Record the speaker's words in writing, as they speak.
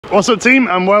What's up team,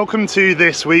 and welcome to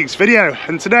this week's video.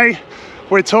 And today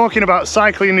we're talking about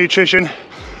cycling nutrition,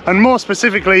 and more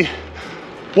specifically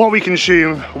what we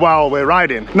consume while we're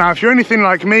riding. Now if you're anything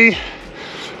like me,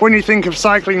 when you think of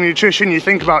cycling nutrition you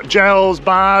think about gels,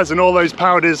 bars and all those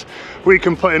powders we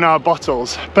can put in our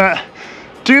bottles, but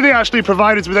do they actually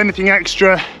provide us with anything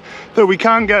extra that we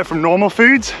can't get from normal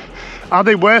foods? Are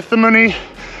they worth the money?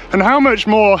 And how much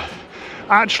more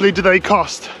actually do they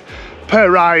cost per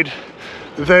ride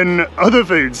than other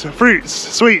foods, fruits,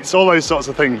 sweets, all those sorts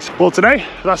of things? Well, today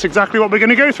that's exactly what we're going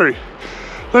to go through.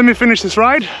 Let me finish this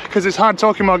ride because it's hard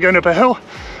talking while going up a hill,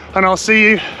 and I'll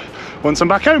see you once I'm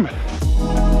back home.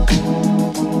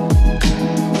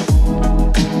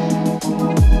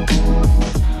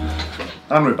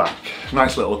 And we're back.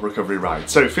 Nice little recovery ride.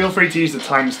 So feel free to use the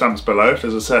timestamps below if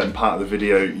there's a certain part of the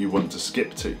video you want to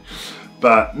skip to.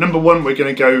 But number one, we're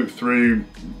going to go through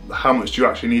how much do you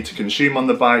actually need to consume on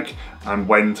the bike and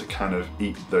when to kind of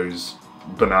eat those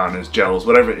bananas, gels,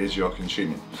 whatever it is you're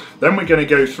consuming. Then we're going to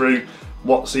go through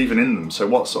what's even in them. So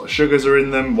what sort of sugars are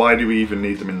in them? Why do we even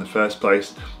need them in the first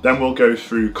place? Then we'll go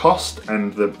through cost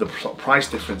and the price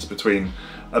difference between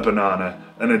a banana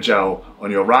and a gel on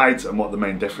your rides and what the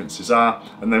main differences are.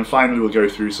 And then finally we'll go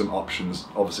through some options.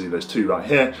 Obviously there's two right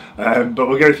here, but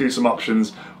we'll go through some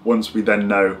options once we then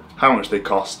know how much they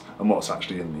cost and what's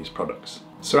actually in these products.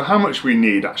 So how much we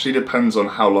need actually depends on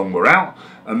how long we're out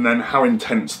and then how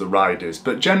intense the ride is.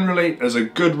 But generally, as a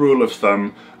good rule of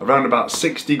thumb, around about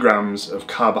 60 grams of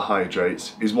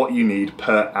carbohydrates is what you need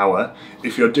per hour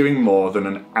if you're doing more than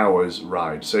an hour's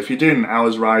ride. So if you're doing an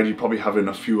hour's ride, you probably have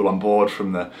enough fuel on board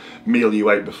from the meal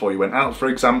you ate before you went out, for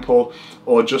example,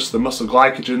 or just the muscle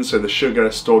glycogen, so the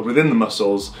sugar stored within the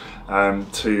muscles,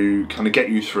 to kind of get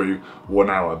you through 1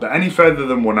 hour. But any further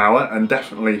than 1 hour, and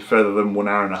definitely further than 1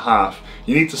 hour and a half,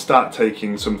 you need to start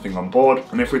taking something on board.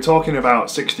 And if we're talking about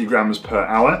 60 grams per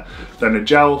hour, then a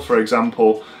gel, for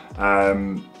example,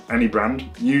 any brand,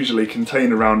 usually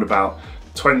contain around about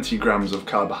 20 grams of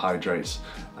carbohydrates.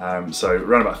 So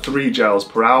around about 3 gels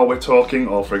per hour we're talking,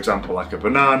 or for example like a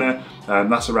banana,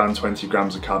 that's around 20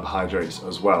 grams of carbohydrates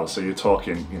as well. So you're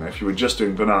talking, you know, if you were just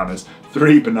doing bananas,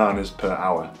 3 bananas per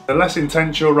hour. The less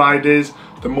intense your ride is,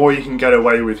 the more you can get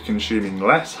away with consuming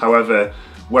less. However,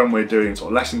 when we're doing sort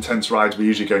of less intense rides, we're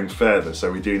usually going further,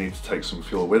 so we do need to take some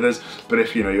fuel with us. But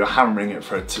if you know you're hammering it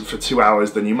for 2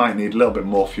 hours, then you might need a little bit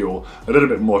more fuel, a little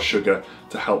bit more sugar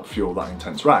to help fuel that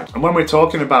intense ride. And when we're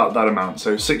talking about that amount,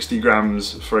 so 60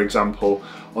 grams, for example,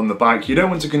 on the bike, you don't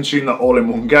want to consume that all in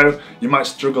one go. You might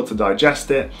struggle to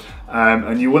digest it,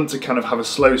 and you want to kind of have a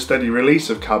slow, steady release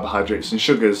of carbohydrates and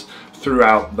sugars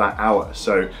throughout that hour.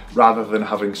 So rather than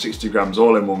having 60 grams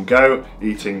all in one go,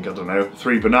 eating, I don't know,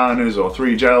 3 bananas or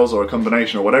 3 gels or a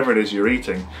combination or whatever it is you're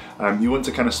eating, you want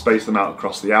to kind of space them out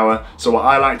across the hour. So what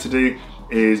I like to do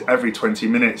is every 20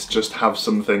 minutes just have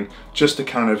something just to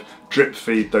kind of drip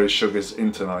feed those sugars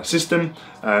into my system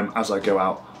as I go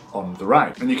out on the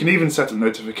ride. And you can even set up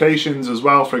notifications as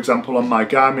well. For example, on my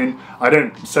Garmin, I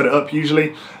don't set it up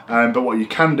usually, but what you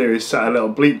can do is set a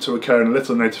little bleep to occur and a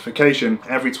little notification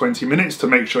every 20 minutes to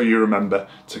make sure you remember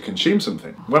to consume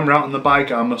something. When we're out on the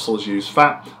bike, our muscles use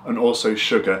fat and also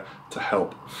sugar to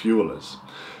help fuel us.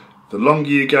 The longer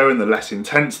you go and the less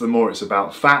intense, the more it's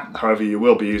about fat. However, you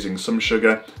will be using some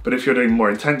sugar, but if you're doing more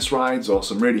intense rides or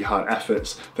some really hard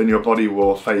efforts, then your body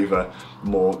will favour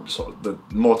more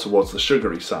towards the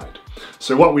sugary side.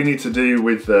 So what we need to do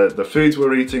with the foods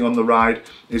we're eating on the ride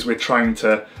is we're trying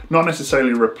to not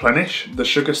necessarily replenish the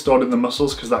sugar stored in the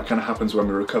muscles, because that kind of happens when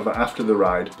we recover after the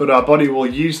ride, but our body will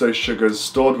use those sugars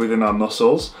stored within our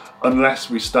muscles unless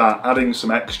we start adding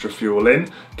some extra fuel in,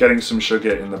 getting some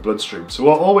sugar in the bloodstream. So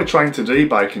all we're trying to do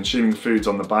by consuming foods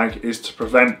on the bike is to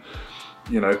prevent,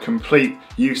 you know, complete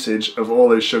usage of all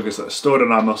those sugars that are stored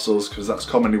in our muscles, because that's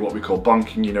commonly what we call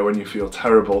bonking. You know, when you feel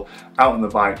terrible out on the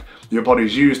bike, your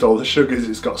body's used all the sugars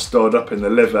it's got stored up in the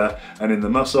liver and in the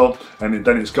muscle, and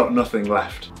then it's got nothing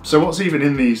left. So what's even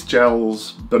in these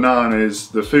gels, bananas,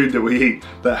 the food that we eat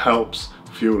that helps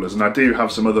fuel us? And I do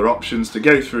have some other options to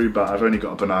go through, but I've only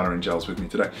got a banana and gels with me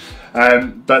today.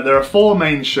 But there are 4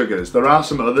 main sugars. There are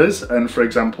some others, and for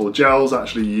example, gels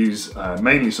actually use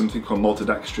mainly something called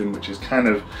maltodextrin, which is kind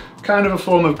of a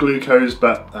form of glucose,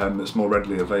 but it's more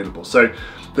readily available. So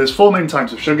there's 4 main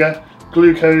types of sugar: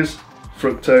 glucose,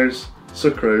 fructose,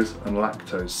 sucrose, and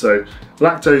lactose. So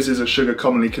lactose is a sugar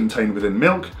commonly contained within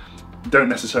milk. Don't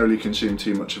necessarily consume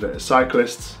too much of it as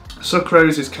cyclists.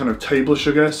 Sucrose is kind of table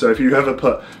sugar, so if you ever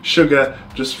put sugar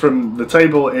just from the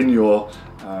table in your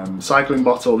cycling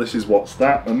bottle, this is what's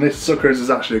that. And this sucrose is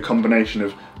actually a combination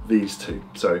of these two.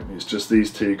 So it's just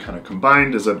these two kind of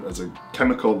combined as a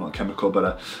chemical, not chemical,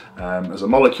 but as a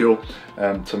molecule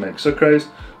to make sucrose.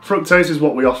 Fructose is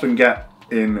what we often get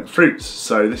in fruits.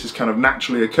 So this is kind of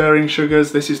naturally occurring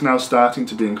sugars. This is now starting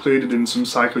to be included in some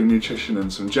cycling nutrition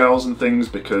and some gels and things,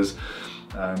 because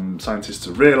scientists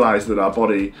have realised that our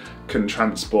body can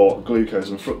transport glucose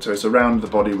and fructose around the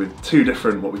body with two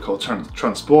different, what we call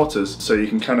transporters, so you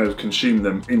can kind of consume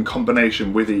them in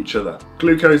combination with each other.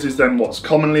 Glucose is then what's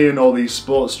commonly in all these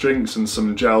sports drinks and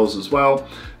some gels as well.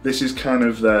 This is kind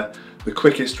of the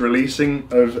quickest releasing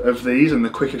of these and the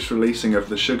quickest releasing of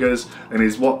the sugars, and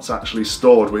is what's actually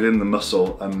stored within the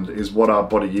muscle and is what our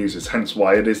body uses, hence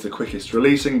why it is the quickest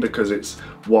releasing, because it's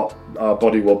what our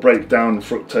body will break down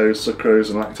fructose, sucrose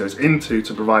and lactose into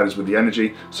to provide us with the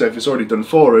energy. So if it's already done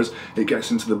for us, it gets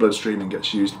into the bloodstream and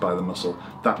gets used by the muscle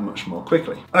that much more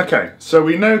quickly. Okay, so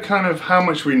we know kind of how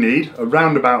much we need,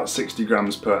 around about 60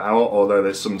 grams per hour, although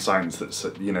there's some science that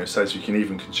says you can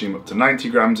even consume up to 90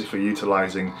 grams if you're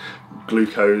utilising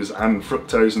glucose and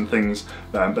fructose and things,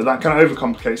 but that kind of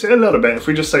overcomplicates it a little bit. If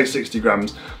we just say 60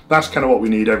 grams, that's kind of what we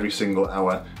need every single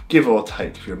hour, give or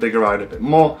take. If you're a bigger rider, a bit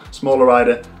more, smaller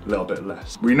rider, a little bit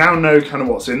less. We now know kind of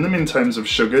what's in them in terms of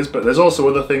sugars, but there's also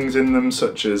other things in them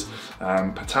such as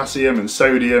potassium and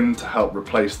sodium to help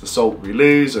replace the salt we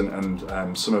lose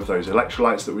and some of those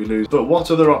electrolytes that we lose. But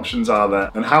what other options are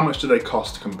there, and how much do they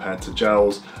cost compared to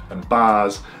gels and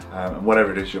bars and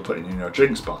whatever it is you're putting in your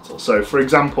drinks bottle? So for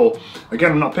example,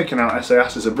 again, I'm not picking out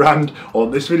SAS as a brand, or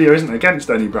this video isn't against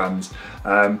any brands,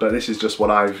 but this is just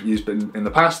what I've used in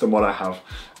the past and what I have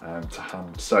to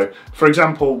hand. So for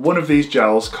example, one of these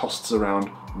gels costs around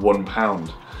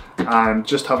 £1, and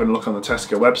just having a look on the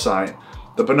Tesco website,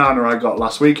 the banana I got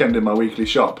last weekend in my weekly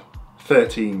shop,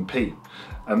 13p,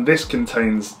 and this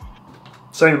contains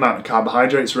same amount of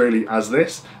carbohydrates really as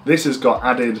this. This has got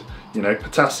added,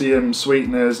 potassium,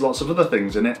 sweeteners, lots of other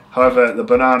things in it. However, the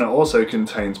banana also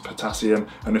contains potassium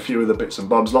and a few other bits and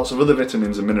bobs, lots of other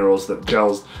vitamins and minerals that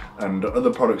gels and other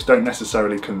products don't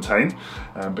necessarily contain,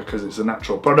 because it's a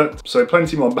natural product. So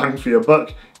plenty more bang for your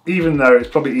buck, even though it's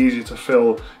probably easier to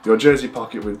fill your jersey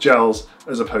pocket with gels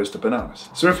as opposed to bananas.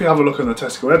 So if you have a look on the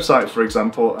Tesco website, for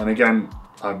example, and again,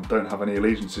 I don't have any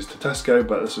allegiances to Tesco,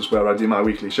 but this is where I do my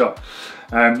weekly shop.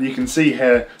 You can see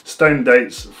here, stone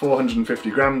dates, 450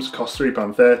 grams, cost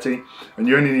 £3.30, and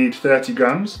you only need 30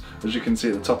 grams, as you can see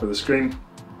at the top of the screen,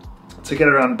 to get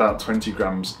around about 20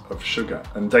 grams of sugar.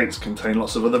 And dates contain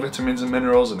lots of other vitamins and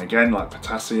minerals, and again, like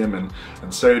potassium and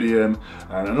sodium,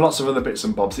 and lots of other bits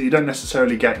and bobs that you don't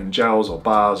necessarily get in gels or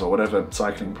bars or whatever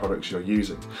cycling products you're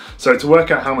using. So to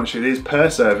work out how much it is per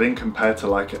serving compared to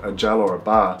like a gel or a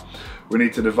bar, we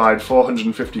need to divide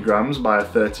 450 grams by a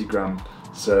 30 gram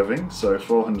serving. So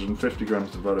 450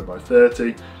 grams divided by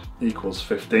 30 equals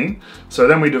 15. So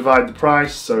then we divide the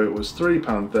price, so it was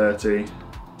 £3.30,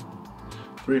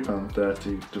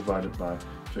 £3.30 divided by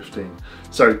 15.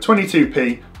 So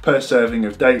 22p per serving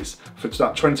of dates for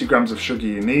that 20 grams of sugar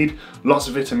you need. Lots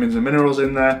of vitamins and minerals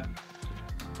in there,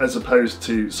 as opposed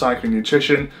to cycling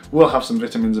nutrition. We'll have some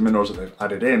vitamins and minerals that they've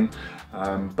added in,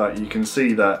 but you can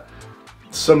see that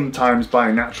sometimes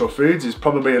buying natural foods is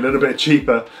probably a little bit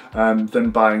cheaper than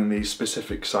buying these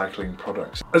specific cycling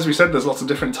products. As we said, there's lots of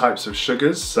different types of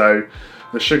sugars. So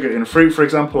the sugar in fruit, for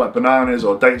example, like bananas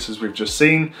or dates as we've just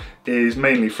seen, is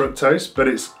mainly fructose, but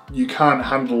you can't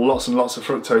handle lots and lots of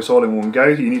fructose all in one go.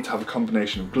 You need to have a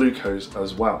combination of glucose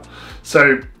as well.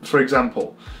 So for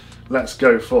example, let's hit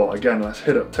up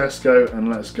Tesco and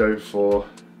let's go for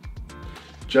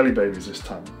Jelly Babies this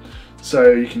time.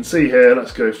 So you can see here,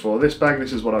 let's go for this bag.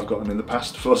 This is what I've gotten in the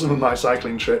past for some of my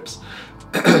cycling trips.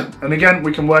 And again,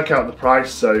 we can work out the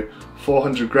price. So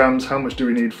 400 grams, how much do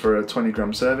we need for a 20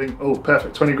 gram serving? Oh,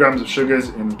 perfect, 20 grams of sugars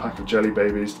in a pack of Jelly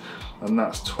Babies, and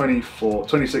that's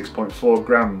 26.4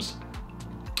 grams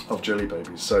of Jelly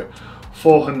Babies. So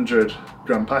 400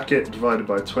 gram packet divided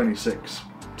by 26,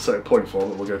 so 0.4,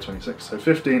 but we'll go 26, so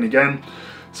 15 again.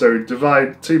 So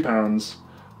divide £2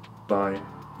 by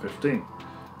 15.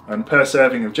 And per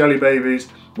serving of Jelly Babies,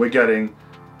 we're getting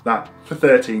that for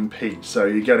 13p. So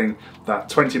you're getting that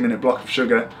 20-minute block of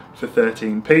sugar for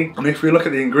 13p. And if we look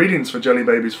at the ingredients for Jelly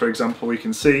Babies, for example, we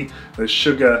can see there's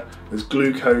sugar, there's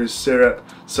glucose, syrup.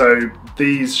 So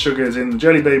these sugars in the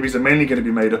Jelly Babies are mainly going to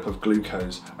be made up of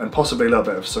glucose and possibly a little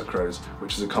bit of sucrose,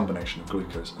 which is a combination of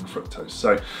glucose and fructose.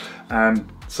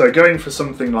 So going for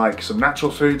something like some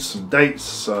natural foods, some dates,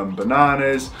 some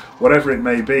bananas, whatever it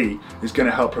may be, is going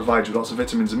to help provide you lots of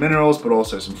vitamins and minerals, but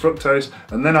also some fructose.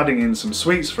 And then adding in some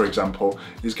sweets, for example,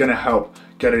 is going to help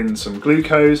get in some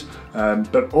glucose,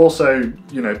 but also,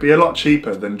 be a lot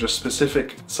cheaper than just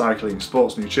specific cycling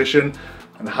sports nutrition.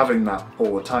 and having that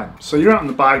all the time. So you're out on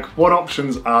the bike, what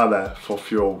options are there for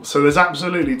fuel? So there's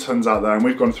absolutely tons out there, and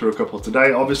we've gone through a couple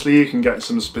today. Obviously you can get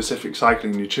some specific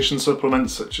cycling nutrition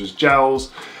supplements such as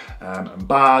gels and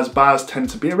bars. Bars tend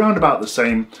to be around about the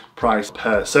same price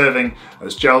per serving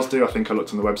as gels do. I think I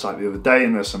looked on the website the other day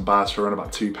and there's some bars for around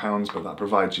about £2, but that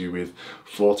provides you with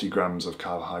 40 grams of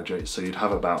carbohydrates, so you'd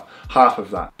have about half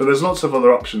of that. But there's lots of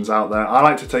other options out there. I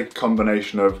like to take a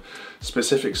combination of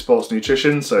specific sports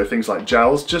nutrition, so things like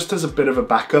gels, just as a bit of a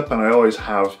backup, and I always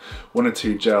have 1 or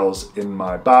 2 gels in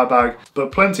my bar bag,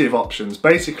 but plenty of options.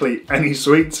 Basically any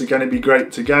sweets are going to be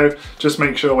great to go. Just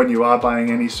make sure when you are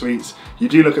buying any sweets, you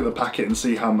do look at the packet and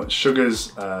see how much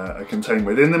sugars are contained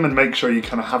within them, and make sure you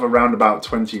kind of have around about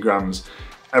 20 grams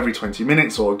every 20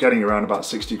 minutes, or getting around about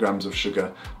 60 grams of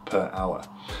sugar per hour.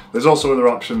 There's also other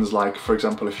options, like for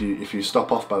example if you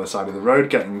stop off by the side of the road,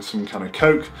 getting some kind of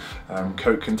Coke.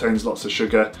 Coke contains lots of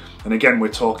sugar, and again we're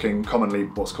talking commonly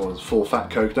what's called full fat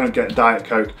Coke. Don't get Diet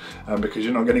Coke because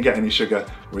you're not going to get any sugar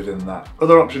within that.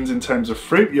 Other options in terms of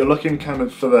fruit, you're looking kind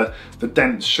of for the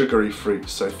dense sugary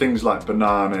fruits, so things like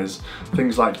bananas,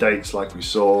 things like dates like we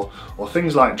saw, or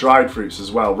things like dried fruits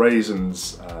as well,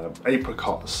 raisins,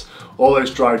 apricots. All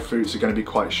those dried fruits are going to be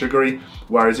quite sugary,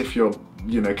 whereas if you're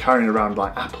carrying around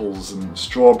like apples and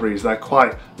strawberries, they're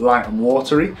quite light and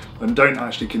watery and don't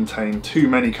actually contain too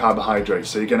many carbohydrates,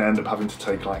 so you're going to end up having to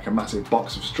take like a massive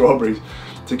box of strawberries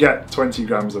to get 20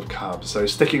 grams of carbs. So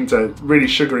sticking to really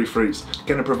sugary fruits is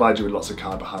going to provide you with lots of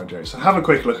carbohydrates. So have a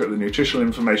quick look at the nutritional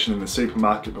information in the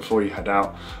supermarket before you head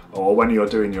out, or when you're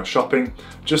doing your shopping,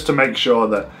 just to make sure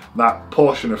that that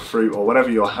portion of fruit or whatever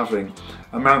you're having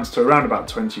amounts to around about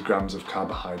 20 grams of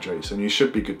carbohydrates, and you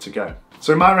should be good to go.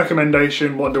 So my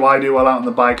recommendation, what do I do while out on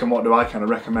the bike and what do I kind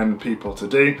of recommend people to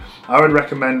do? I would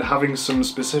recommend having some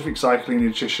specific cycling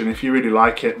nutrition if you really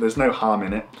like it. There's no harm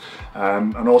in it.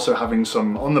 And also having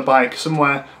some on the bike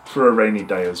somewhere for a rainy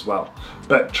day as well.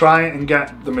 But try and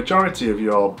get the majority of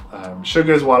your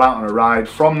sugars while out on a ride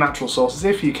from natural sources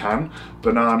if you can.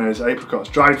 Bananas,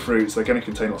 apricots, dried fruits, they're going to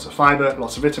contain lots of fibre,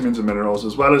 lots of vitamins and minerals,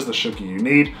 as well as the sugar you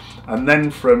need. And then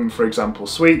from, for example,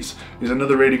 sweets is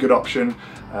another really good option,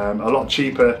 a lot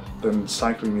cheaper than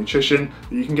cycling nutrition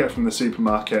that you can get from the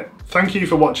supermarket. Thank you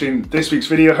for watching this week's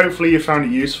video. Hopefully you found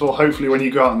it useful. Hopefully when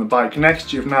you go out on the bike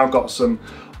next, you've now got some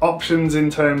options in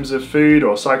terms of food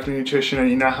or cycling nutrition, and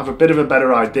you now have a bit of a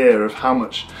better idea of how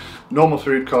much normal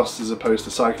food costs as opposed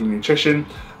to cycling nutrition,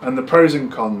 and the pros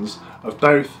and cons of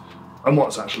both and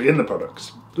what's actually in the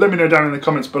products. Let me know down in the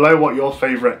comments below what your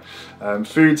favourite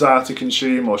foods are to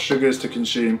consume or sugars to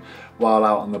consume while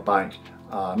out on the bike.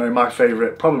 I know my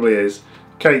favourite probably is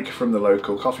cake from the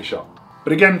local coffee shop.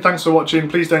 But again, thanks for watching.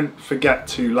 Please don't forget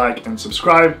to like and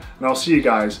subscribe, and I'll see you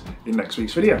guys in next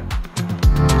week's video.